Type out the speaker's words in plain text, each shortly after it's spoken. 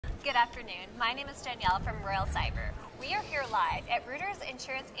Good afternoon. My name is Danielle from Royal Cyber. We are here live at Reuters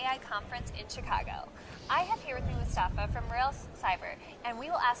Insurance AI Conference in Chicago. I have here with me Mustafa from Royal Cyber, and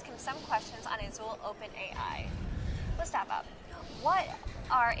we will ask him some questions on Azure OpenAI. Mustafa, what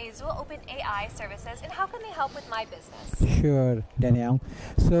are Azure OpenAI services and how can they help with my business? Sure, Danielle.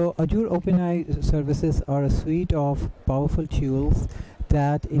 So Azure OpenAI services are a suite of powerful tools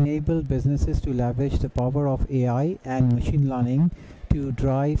that enable businesses to leverage the power of AI and machine learning to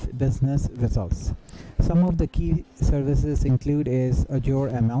drive business results. Some of the key services include Azure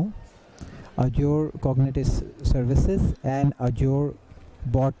ML, Azure Cognitive Services, and Azure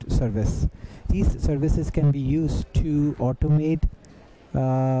Bot Service. These services can be used to automate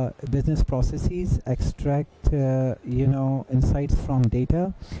business processes, extract insights from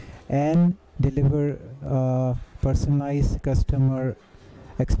data, and deliver personalized customer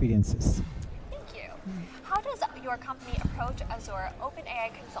experiences. Thank you. How does your company approach Azure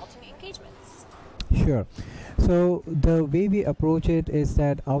OpenAI consulting engagements? Sure. So the way we approach it is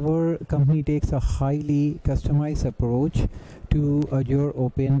that our company takes a highly customized approach to Azure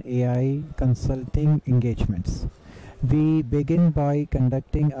OpenAI consulting engagements. We begin by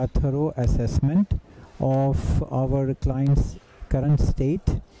conducting a thorough assessment of our client's current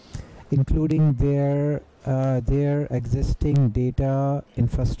state, including their existing data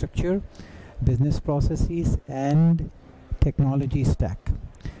infrastructure, business processes, and technology stack.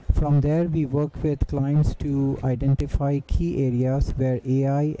 From there, we work with clients to identify key areas where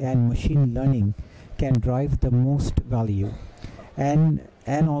AI and machine learning can drive the most value, and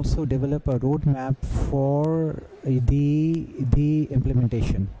also develop a roadmap for the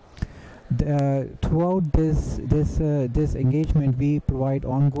implementation. Throughout this engagement, we provide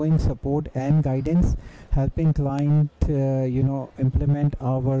ongoing support and guidance, helping client implement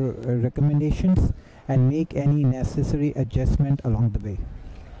our recommendations and make any necessary adjustment along the way.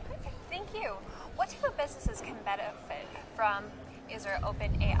 Perfect. Thank you. What type of businesses can benefit from Azure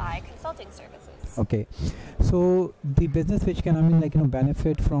OpenAI consulting services? Okay, so the business which can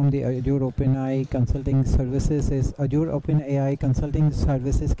benefit from the Azure OpenAI consulting services is Azure OpenAI consulting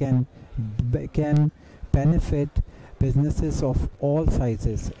services can benefit businesses of all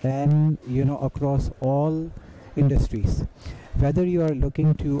sizes and across all industries. Whether you are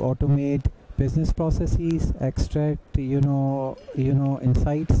looking to automate business processes, extract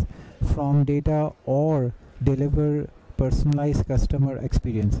insights from data, or deliver personalized customer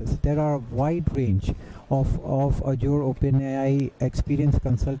experiences, there are a wide range of Azure OpenAI experienced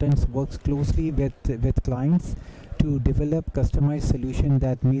consultants works closely with clients to develop customized solutions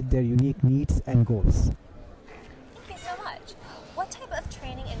that meet their unique needs and goals. Thank you so much. What type of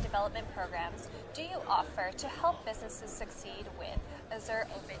training and development programs do you offer to help businesses succeed with Azure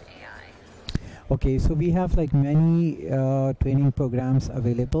OpenAI? Okay, so we have many training programs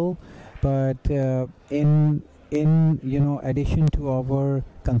available, but in addition to our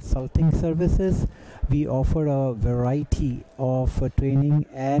consulting services, we offer a variety of training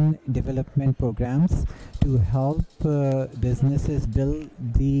and development programs to help businesses build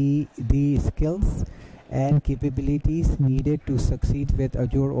the skills and capabilities needed to succeed with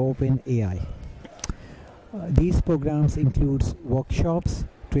Azure OpenAI. These programs include workshops,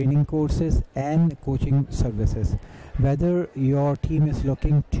 training courses, and coaching services. Whether your team is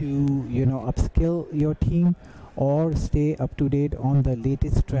looking to upskill your team or stay up to date on the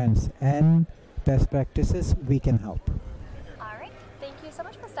latest trends and best practices, we can help. All right. Thank you so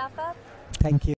much, Mustafa. Thank you.